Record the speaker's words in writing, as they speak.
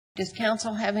Does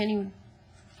council have any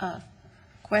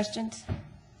questions?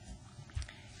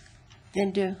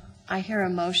 Then do I hear a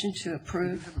motion to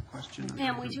approve? I have a question.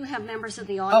 Ma'am, we do have members of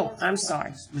the Oh, audience. I'm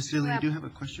sorry. Ms. Lilly, I do have a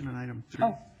question on item 3.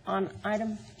 Oh, on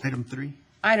item Item 3.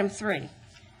 3.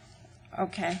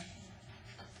 Okay.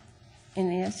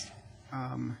 And yes?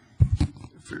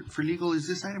 For legal, is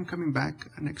this item coming back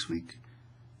next week?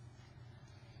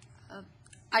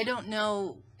 I don't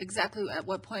know exactly at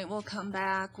what point we'll come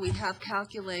back. We have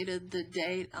calculated the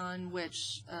date on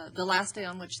which, the last day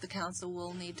on which the council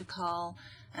will need to call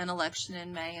an election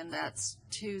in May, and that's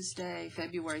Tuesday,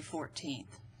 February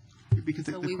 14th. Because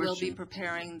So we will be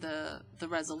preparing the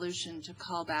resolution to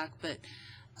call back, but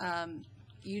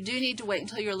you do need to wait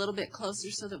until you're a little bit closer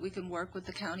so that we can work with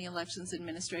the county elections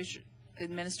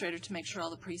administrator to make sure all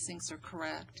the precincts are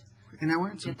correct. And I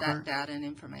wanted some Get that data and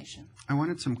information. I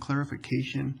wanted some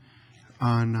clarification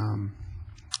on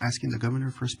asking the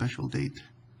governor for a special date.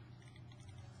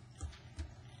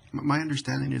 My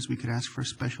understanding is we could ask for a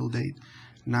special date,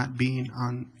 not being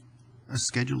on a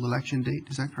scheduled election date.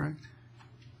 Is that correct?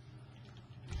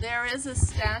 There is a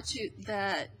statute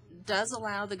that does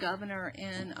allow the governor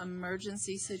in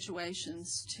emergency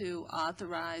situations to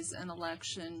authorize an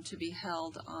election to be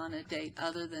held on a date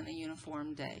other than a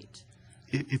uniform date.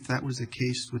 If that was the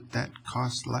case, would that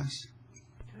cost less?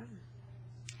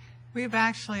 I've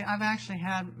actually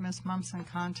had Ms. Momsen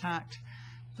contact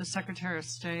the Secretary of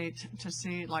State to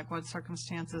see like what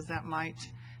circumstances that might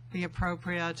be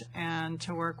appropriate, and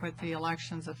to work with the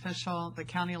elections official, the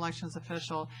county elections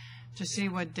official, to see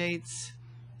what dates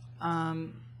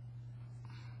might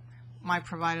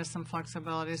provide us some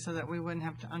flexibility so that we wouldn't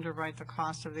have to underwrite the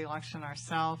cost of the election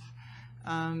ourselves.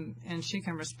 And she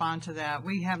can respond to that.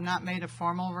 We have not made a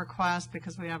formal request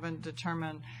because we haven't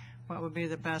determined what would be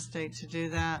the best date to do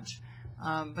that.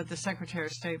 But the Secretary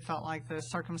of State felt like the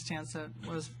circumstance that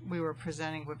we were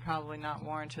presenting would probably not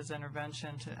warrant his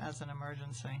intervention as an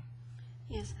emergency.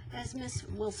 Yes, as Ms.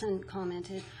 Wilson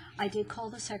commented, I did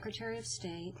call the Secretary of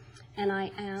State and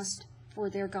I asked for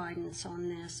their guidance on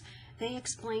this. They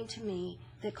explained to me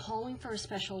that calling for a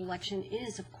special election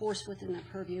is, of course, within the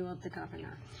purview of the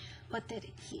governor, but that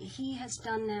he has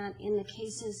done that in the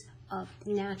cases of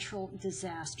natural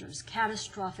disasters,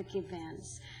 catastrophic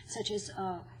events, such as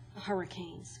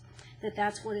hurricanes,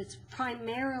 that's what it's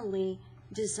primarily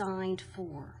designed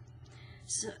for.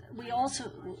 So we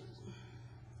also,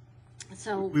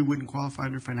 we wouldn't qualify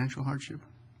under financial hardship?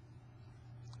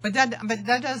 But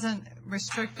that doesn't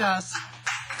restrict us.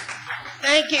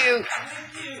 Thank you.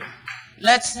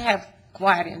 Let's have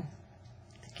quiet in.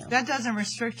 That doesn't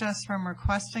restrict us from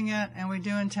requesting it, and we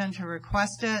do intend to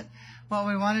request it. What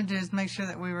we want to do is make sure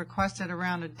that we request it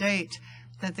around a date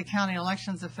that the county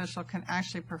elections official can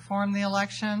actually perform the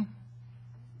election.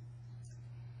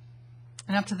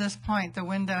 And up to this point, the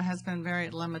window has been very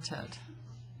limited.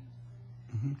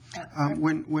 Mm-hmm.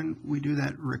 When we do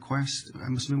that request,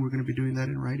 I'm assuming we're going to be doing that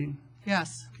in writing?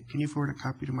 Yes. Can you forward a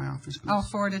copy to my office, please? I'll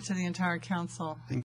forward it to the entire council. Thank